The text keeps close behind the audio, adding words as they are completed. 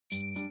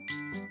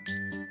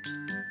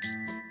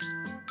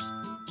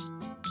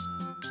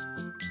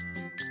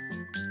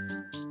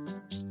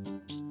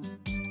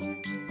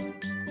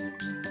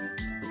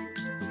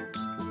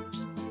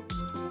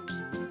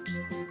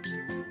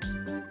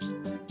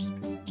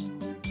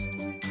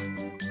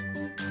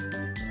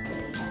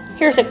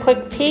Here's a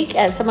quick peek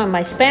at some of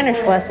my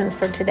Spanish lessons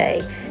for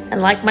today.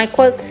 And like my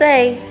quotes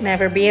say,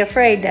 never be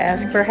afraid to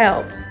ask for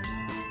help.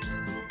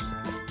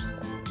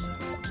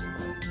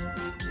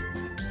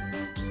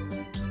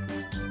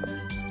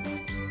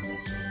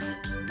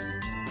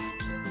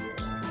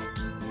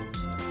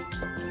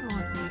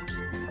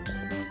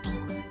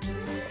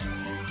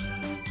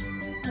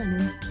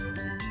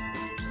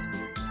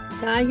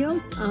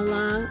 Gallos a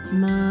la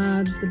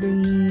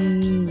madrileña?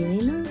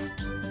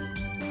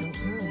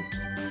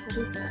 What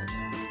is that?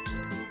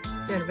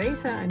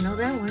 Cerveza, I know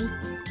that one.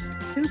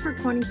 2 for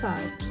 $25,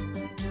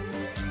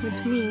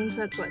 which means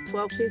that's what,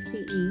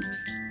 $12.50 each.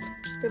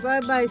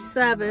 Divide by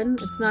 7,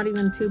 it's not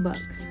even $2.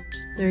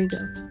 There you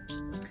go.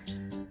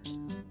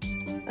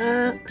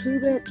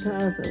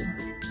 Cubetazo.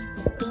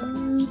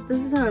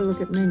 This is how I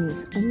look at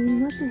menus. I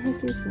mean, what the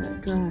heck is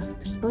that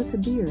draft? Oh, it's a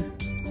beer.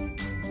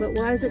 But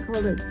why is it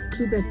called a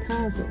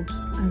cubetazo?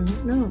 I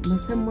don't know. It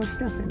must have more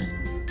stuff in it.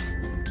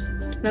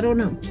 I don't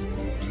know.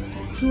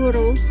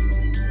 Churros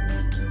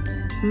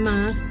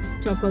más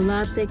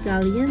chocolate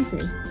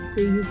caliente.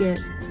 So you get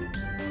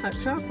hot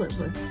chocolate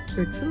with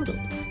your churros.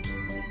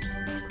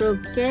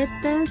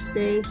 Croquetas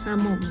de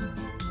jamón.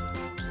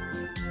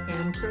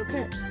 Ham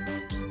croquettes.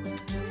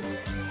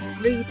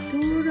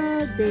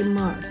 Fritura de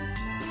mar.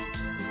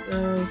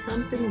 So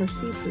something with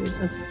seafood.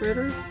 A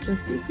fritter with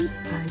seafood?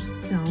 I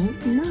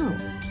don't know.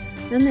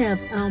 Then they have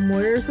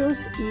almuerzos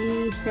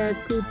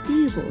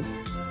ejecutivos,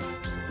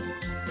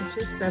 which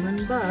is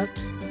 $7.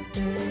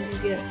 And you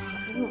get,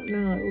 I don't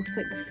know, it looks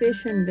like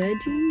fish and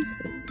veggies.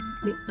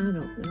 I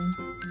don't know.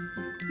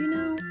 You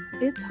know,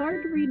 it's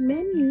hard to read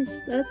menus,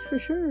 that's for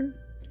sure. You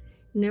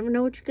never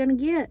know what you're gonna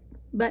get,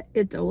 but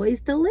it's always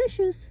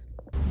delicious.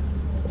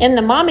 In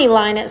the mommy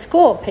line at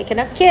school, picking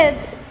up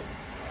kids.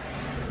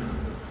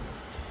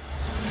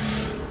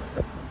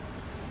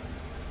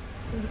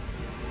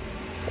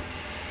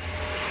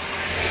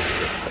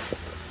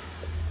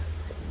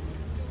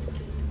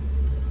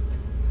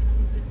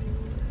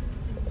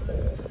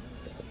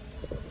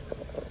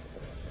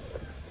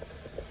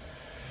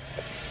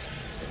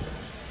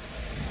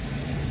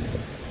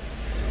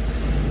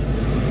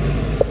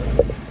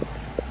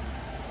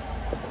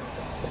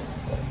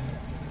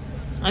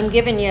 I'm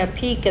giving you a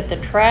peek at the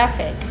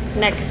traffic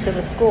next to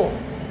the school.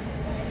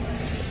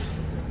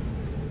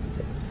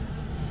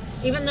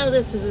 Even though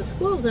this is a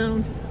school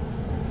zone,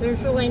 there's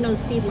really no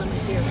speed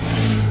limit here.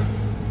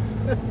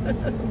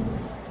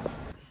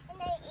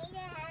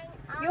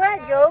 You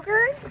had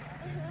yogurt?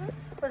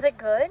 Was it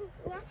good?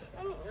 Yeah,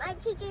 and my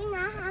teacher did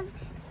not have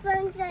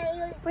spoons.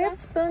 We have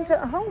spoons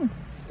at home.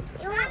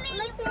 Mommy,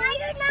 why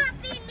you not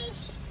feed me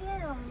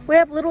spoons? We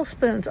have little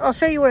spoons. I'll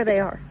show you where they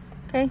are,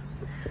 okay?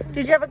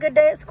 Did you have a good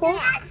day at school?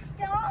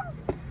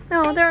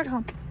 No, they're at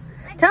home.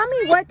 Tell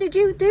me, what did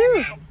you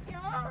do?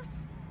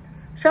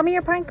 Show me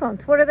your pine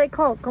cones. What are they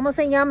called? ¿Cómo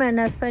se llama en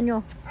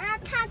español?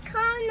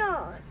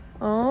 Taconos.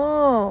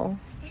 Oh.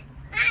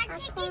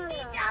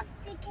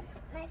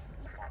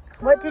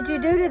 What did you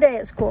do today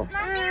at school?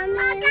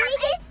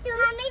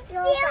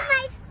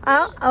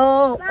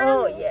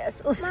 Oh, yes.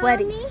 Oh,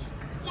 sweaty. Mommy,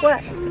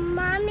 What?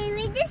 Mommy,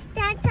 we just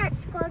danced at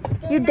school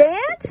today. You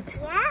danced?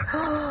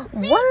 Yeah.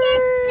 What?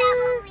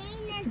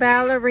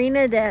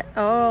 Ballerina. That.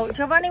 Oh,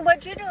 Giovanni,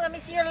 what'd you do? Let me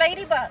see your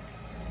ladybug.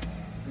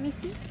 Let me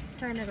see.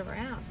 Turn it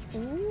around.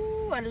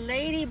 Ooh, a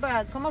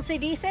ladybug. ¿Cómo se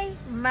dice?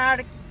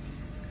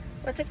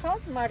 What's it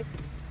called? Mariqueta?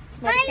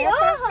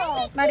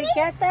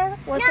 Mariqueta?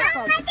 What's it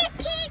called?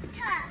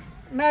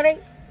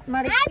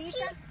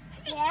 Mariquita.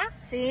 Yeah.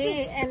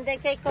 Sí, ¿and de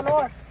qué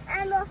color?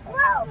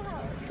 Rojo.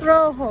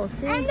 Rojo,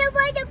 sí. And the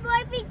way the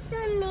boy beat so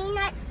mean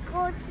at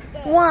school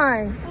today.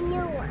 Why? A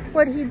new one.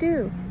 What'd he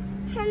do?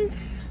 I'm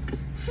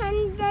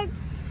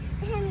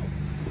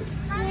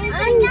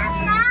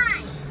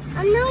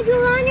not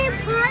doing it,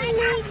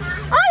 Bonnie.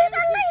 Oh, you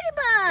got a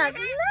ladybug!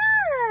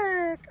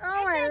 Look!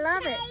 Oh, I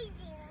love it.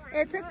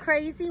 It's a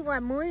crazy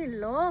one. Muy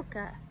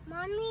loca.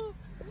 Mommy,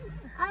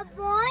 a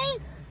boy.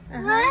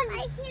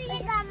 I see you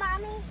got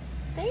Mommy.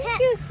 Thank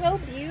you. So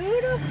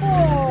beautiful.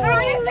 Oh,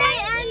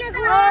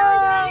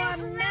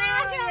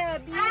 Amelia,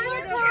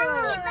 beautiful.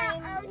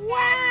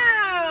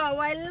 Wow,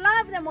 I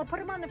love them. We'll put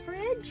them on the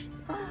fridge.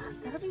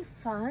 That'll be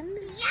fun.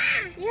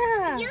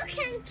 Yeah. You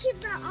can keep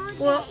it all day.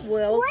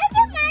 Well. What's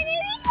the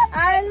matter?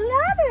 I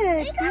love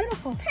it. It's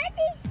beautiful. Put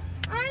these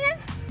on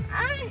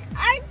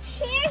our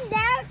chair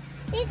now.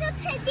 We can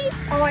put these.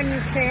 Oh, on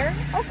your chair?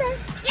 Okay.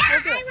 Yeah, I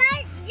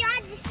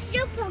want the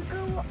super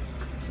glue.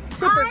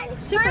 Super Mommy,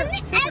 glue. I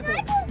want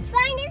to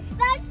find a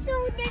spot so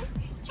this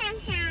can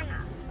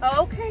handle.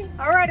 Okay.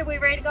 All right. Are we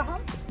ready to go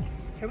home?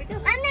 Here we go.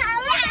 Mommy,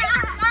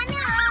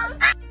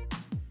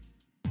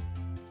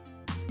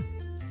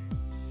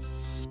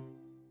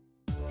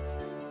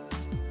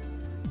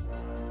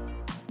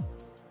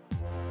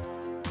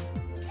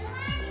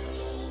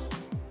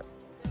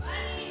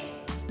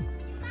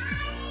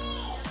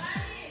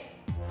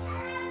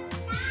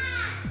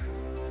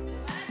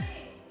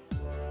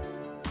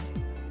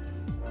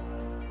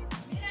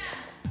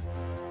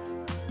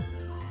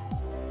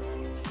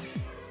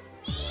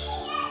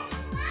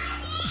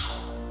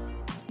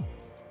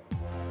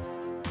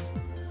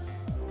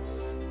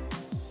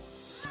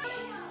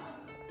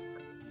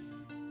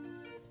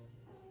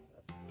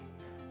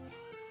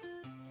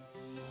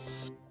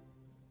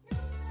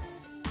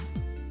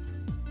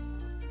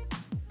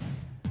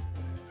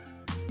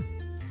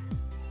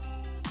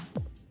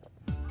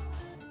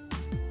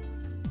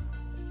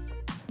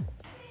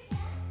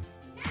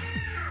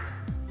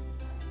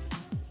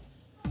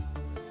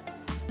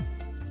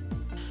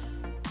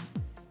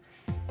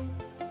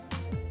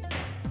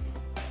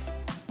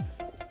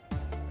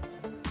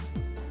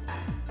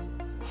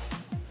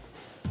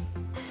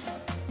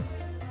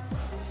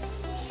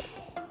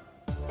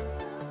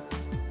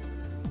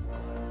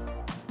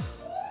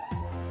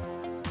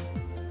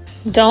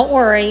 Don't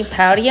worry,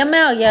 Pouty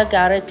Amelia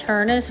got a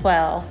turn as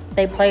well.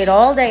 They played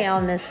all day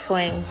on this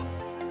swing.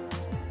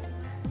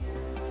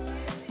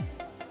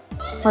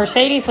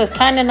 Mercedes was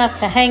kind enough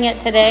to hang it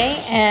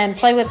today and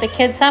play with the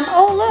kids some.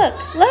 Oh,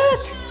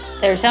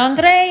 look, there's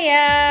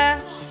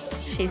Andrea.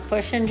 She's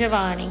pushing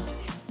Giovanni.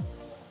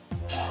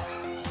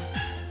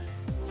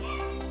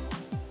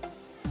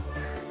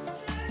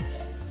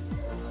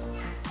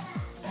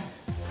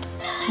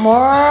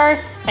 More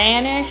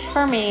Spanish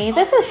for me.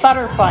 This is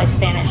butterfly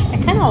Spanish. I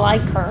kind of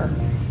like her.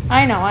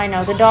 I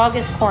know. The dog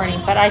is corny,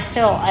 but I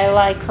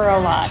like her a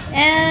lot.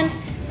 And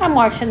I'm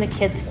watching the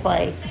kids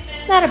play.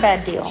 Not a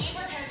bad deal.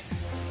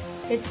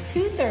 It's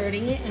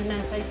 2:30, and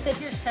as I sit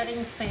here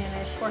studying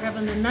Spanish, we're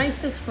having the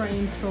nicest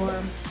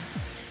rainstorm.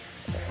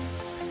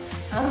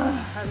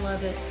 Oh, I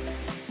love it.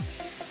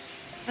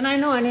 And I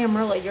know in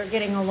Amarillo, you're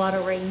getting a lot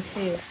of rain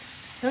too.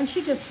 Don't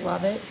you just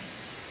love it?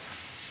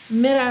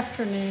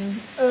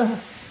 Mid-afternoon. Ugh,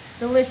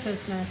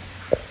 deliciousness.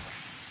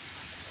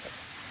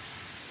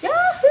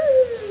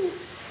 Yahoo!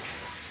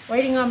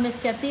 Waiting on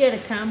Miss Katia to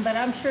come, but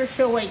I'm sure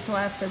she'll wait till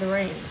after the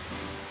rain.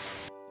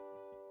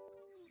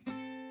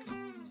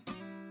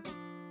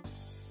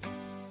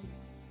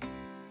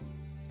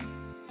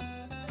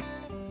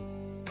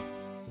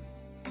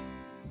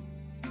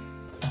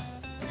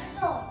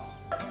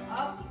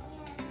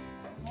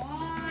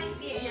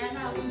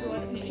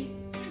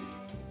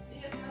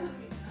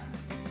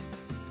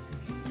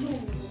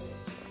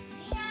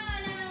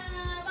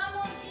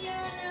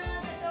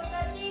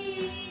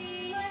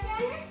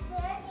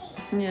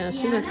 Yeah,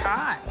 she was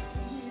hot.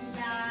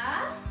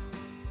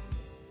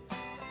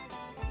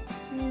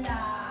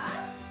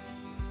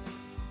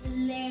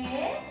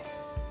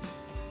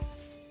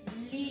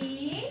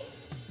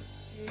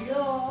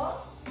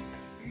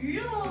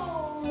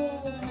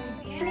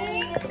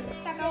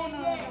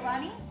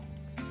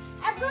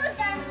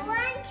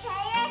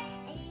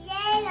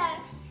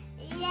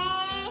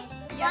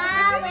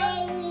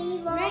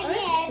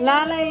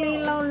 Lale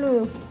Lilo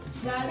Lu.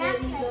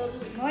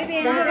 Muy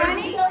bien,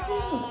 Giovanni.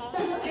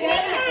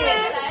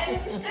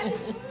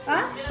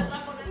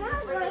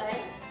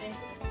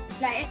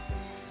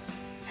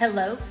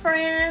 Hello,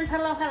 friends.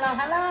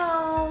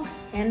 Hello.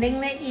 Ending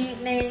the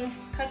evening,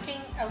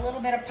 cooking a little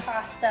bit of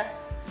pasta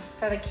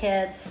for the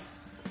kids.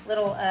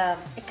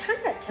 It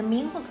kind of, to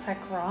me, looks like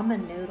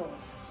ramen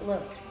noodles.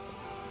 Look.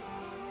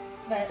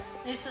 But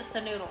this is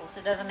the noodles.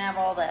 It doesn't have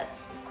all that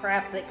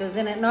crap that goes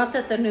in it. Not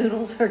that the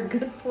noodles are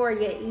good for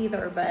you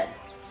either, but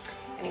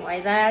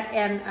anyway, that,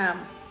 and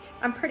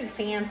I'm pretty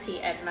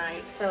fancy at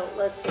night, so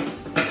let's see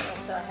what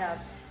else I have.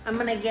 I'm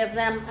gonna give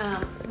them,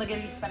 look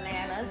at these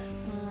bananas.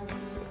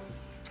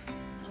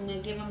 I'm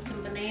gonna give them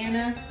some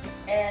banana,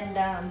 and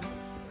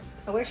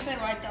I wish they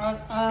liked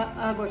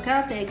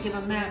aguacate, give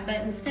them that, but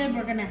instead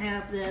we're gonna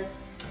have this,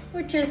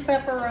 which is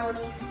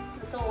pepperoni,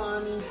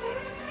 salami,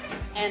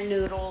 and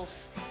noodles,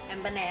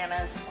 and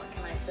bananas. What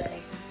can I say?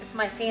 It's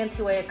my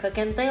fancy way of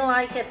cooking. They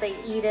like it, they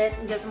eat it.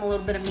 It gives them a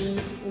little bit of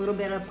meat, a little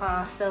bit of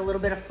pasta, a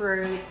little bit of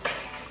fruit.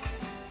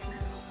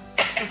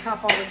 On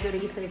top of all the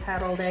goodies they've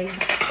had all day.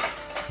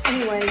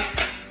 Anyway,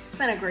 it's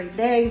been a great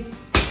day.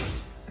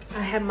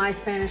 I had my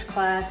Spanish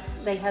class.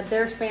 They had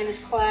their Spanish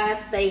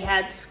class. They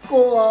had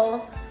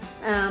school.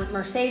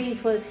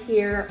 Mercedes was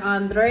here.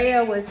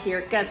 Andrea was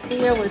here.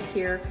 Katia was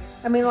here.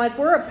 I mean, like,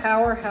 we're a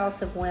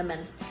powerhouse of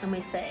women, let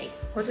me say.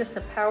 We're just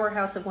a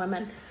powerhouse of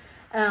women.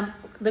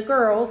 The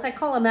girls, I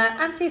call them that.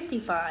 I'm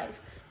 55.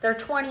 They're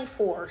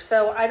 24.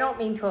 So I don't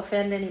mean to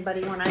offend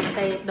anybody when I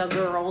say the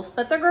girls,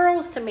 but the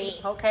girls to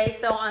me, okay?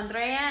 So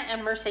Andrea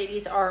and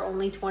Mercedes are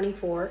only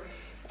 24,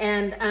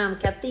 and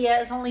Katia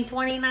is only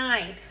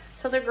 29.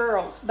 So they're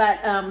girls, but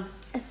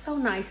it's so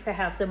nice to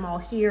have them all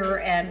here,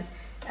 and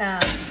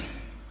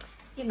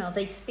you know,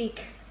 they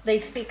speak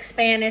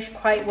Spanish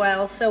quite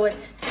well, so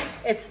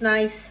it's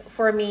nice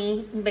for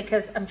me,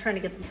 because I'm trying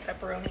to get these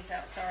pepperonis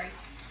out, sorry.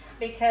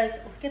 Because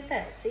look at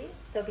that, see?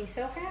 They'll be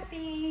so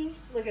happy.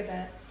 Look at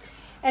that.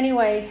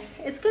 Anyway,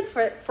 it's good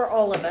for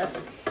all of us,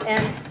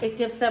 and it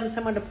gives them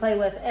someone to play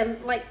with. And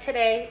like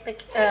today, the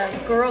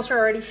girls are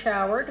already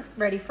showered,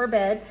 ready for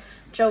bed.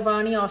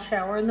 Giovanni, I'll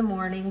shower in the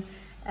morning.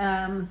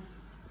 The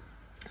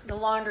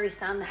laundry's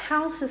done. The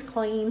house is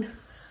clean.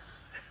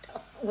 I don't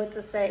know what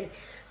to say.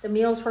 The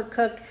meals were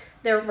cooked.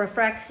 Their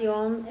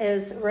refracción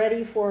is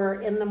ready for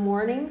in the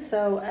morning.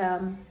 So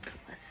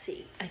let's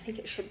see. I think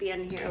it should be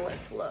in here.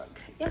 Let's look.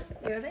 Yeah,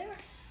 there they are.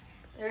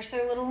 There's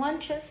their little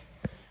lunches,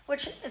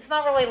 which it's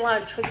not really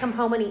lunch. We come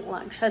home and eat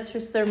lunch. That's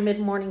just their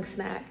mid-morning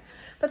snack.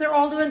 But they're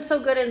all doing so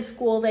good in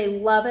school. They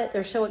love it.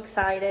 They're so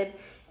excited.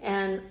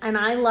 And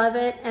I love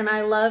it. And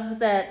I love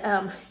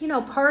that, you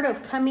know, part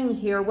of coming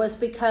here was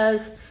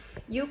because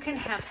you can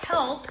have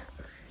help.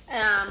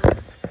 And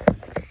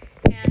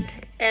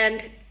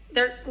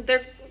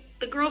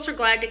the girls are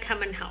glad to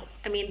come and help.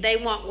 I mean, they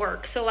want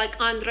work. So like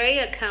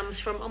Andrea comes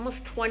from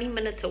almost 20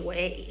 minutes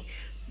away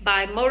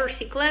by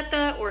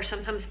motorcycleta or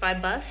sometimes by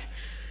bus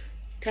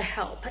to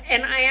help.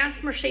 And I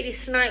asked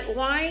Mercedes tonight,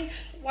 why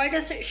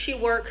doesn't she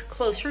work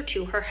closer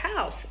to her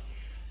house?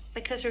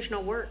 Because there's no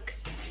work.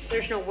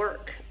 There's no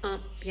work.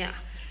 Yeah.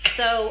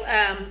 So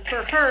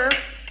for her,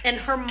 and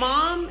her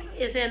mom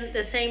is in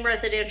the same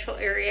residential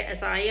area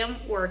as I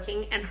am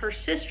working, and her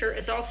sister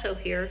is also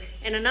here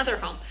in another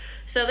home.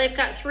 So they've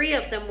got 3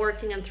 of them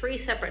working in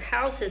 3 separate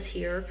houses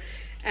here,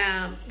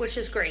 which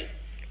is great.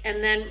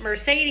 And then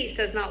Mercedes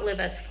does not live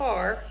as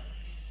far.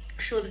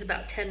 She lives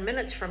about 10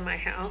 minutes from my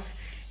house.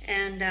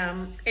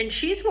 And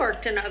she's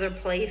worked in other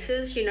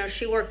places. You know,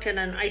 she worked in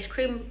an ice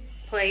cream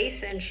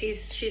place, and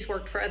she's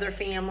worked for other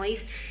families.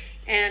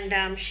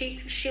 And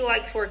she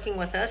likes working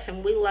with us,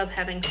 and we love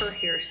having her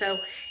here. So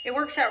it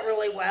works out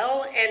really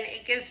well, and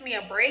it gives me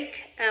a break.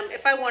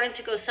 If I wanted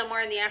to go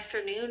somewhere in the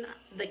afternoon,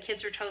 the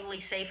kids are totally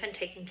safe and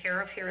taken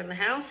care of here in the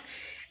house,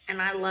 and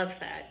I love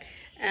that.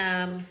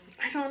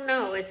 I don't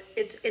know,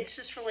 it's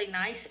just really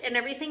nice, and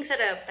everything's at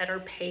a better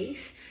pace.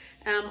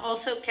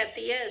 Also,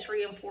 Katia is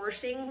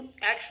reinforcing.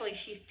 Actually,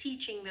 she's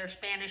teaching their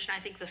Spanish, and I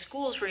think the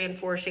school's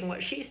reinforcing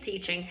what she's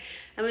teaching.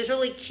 And it was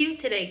really cute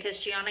today because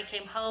Gianna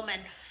came home,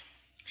 and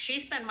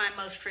she's been my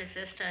most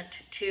resistant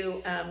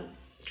to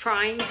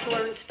trying to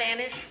learn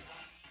Spanish.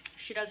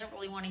 She doesn't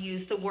really want to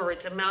use the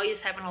words. Amelia's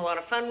having a lot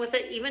of fun with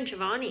it. Even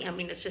Giovanni, I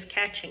mean, it's just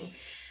catching.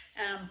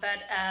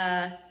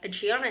 But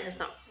Gianna has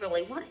not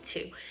really wanted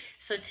to.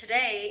 So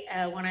today,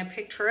 when I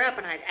picked her up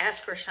and I'd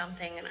ask her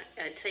something and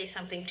I'd say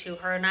something to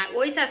her, and I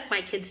always ask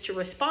my kids to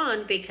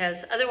respond because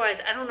otherwise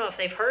I don't know if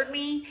they've heard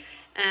me.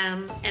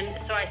 And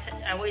so I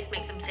always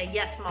make them say,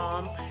 "Yes,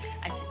 Mom."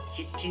 I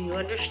said, "Do you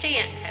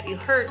understand? Have you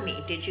heard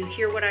me? Did you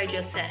hear what I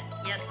just said?"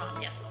 "Yes, Mom,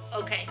 yes,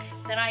 Mom." "Okay,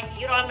 then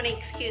you don't have any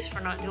excuse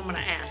for not doing what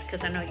I asked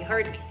because I know you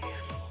heard me."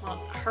 Well,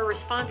 her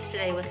response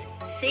today was,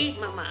 "Sí,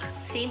 Mama,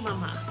 sí,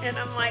 Mama." And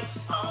I'm like,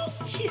 oh,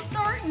 she's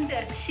starting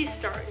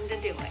to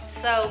do it.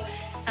 So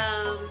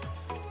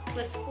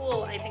with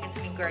school, I think it's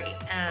gonna be great.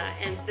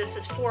 And this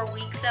is 4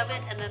 weeks of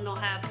it, and then they'll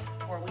have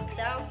 4 weeks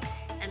out,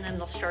 and then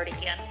they'll start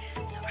again.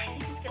 So I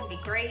think it's gonna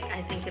be great.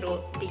 I think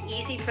it'll be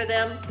easy for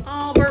them.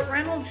 Oh, Burt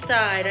Reynolds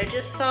died. I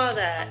just saw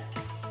that.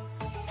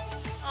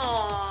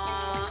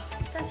 Aw,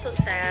 that's so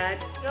sad.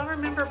 Y'all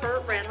remember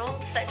Burt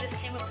Reynolds? That just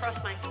came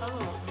across my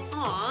phone.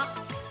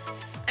 Aw.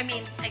 I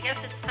mean, I guess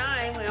it's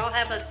time. We all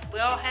have a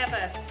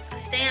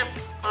stamp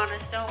on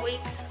us, don't we?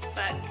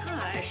 But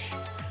gosh,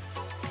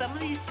 some of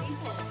these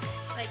people,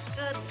 like,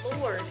 good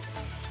Lord.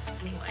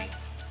 Anyway,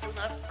 I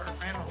love Burt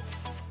Reynolds.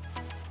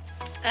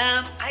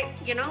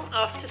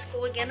 Off to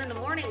school again in the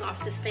morning,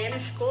 off to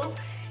Spanish school,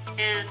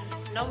 and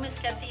no Miss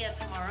Katia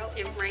tomorrow.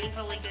 It rained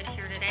really good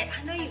here today.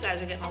 I know you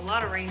guys are getting a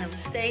lot of rain in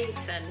the States,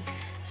 and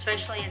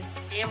especially in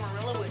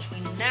Amarillo, which we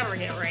never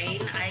get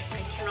rain. I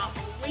cannot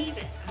believe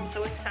it. I'm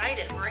so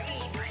excited.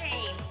 Rain.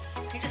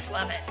 I just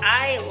love it.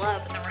 I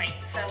love the rain.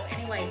 So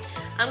anyway,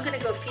 I'm gonna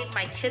go feed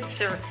my kids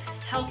their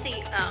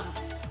healthy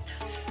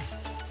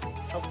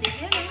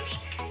dinners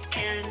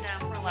and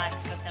relax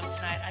with them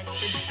tonight. I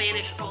did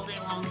Spanish all day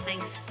long.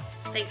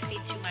 Thanks be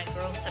to my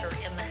girls that are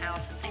in the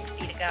house, and thanks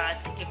be to God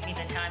to give me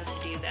the time to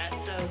do that.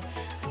 So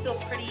I feel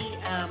pretty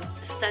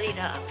studied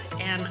up,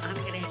 and I'm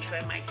going to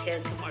enjoy my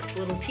kids and watch a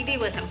little TV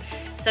with them.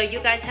 So you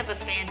guys have a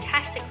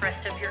fantastic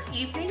rest of your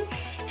evening,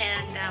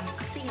 and I'll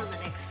see you on the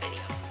next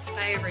video.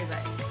 Bye,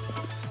 everybody.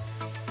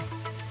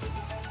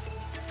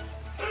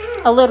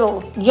 A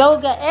little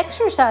yoga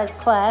exercise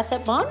class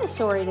at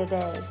Montessori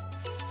today.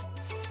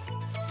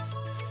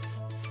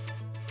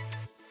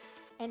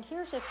 And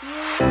here's a few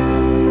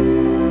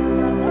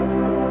from this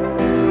day.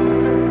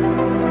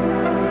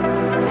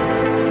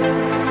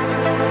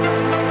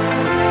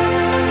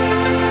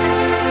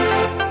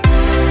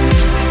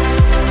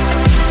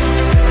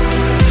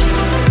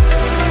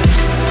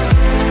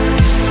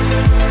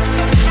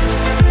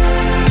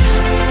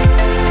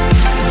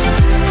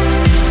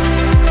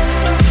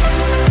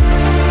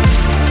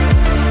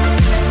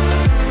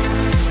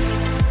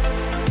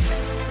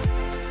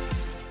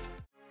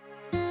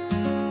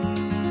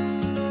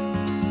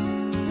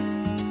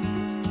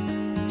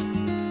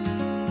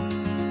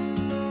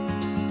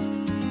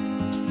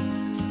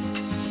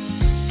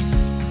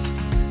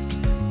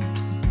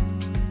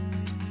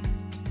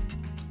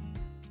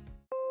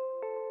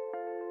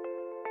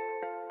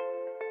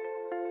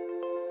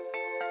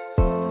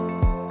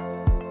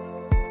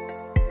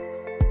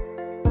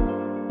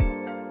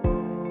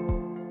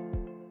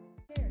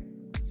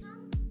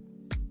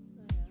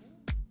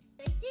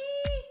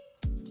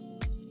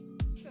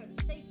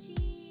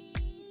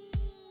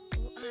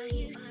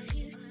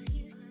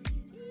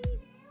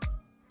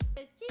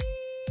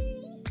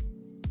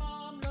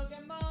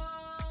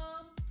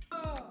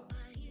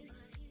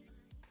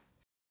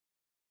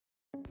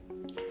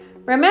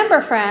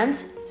 Remember,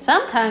 friends,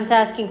 sometimes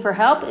asking for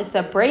help is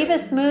the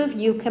bravest move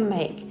you can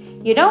make.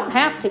 You don't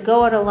have to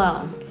go it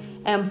alone.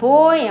 And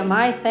boy, am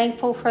I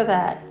thankful for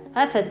that.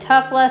 That's a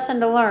tough lesson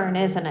to learn,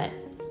 isn't it?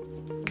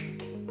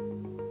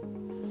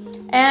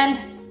 And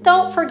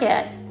don't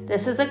forget,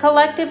 this is a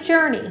collective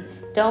journey.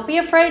 Don't be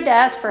afraid to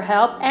ask for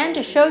help and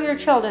to show your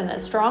children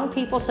that strong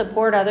people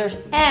support others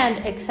and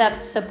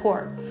accept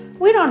support.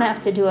 We don't have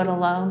to do it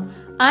alone.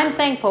 I'm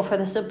thankful for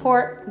the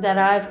support that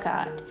I've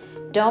got.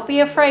 Don't be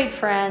afraid,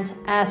 friends.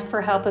 Ask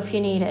for help if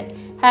you need it.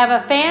 Have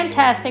a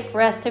fantastic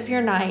rest of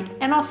your night,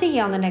 and I'll see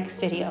you on the next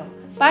video.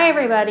 Bye,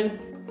 everybody.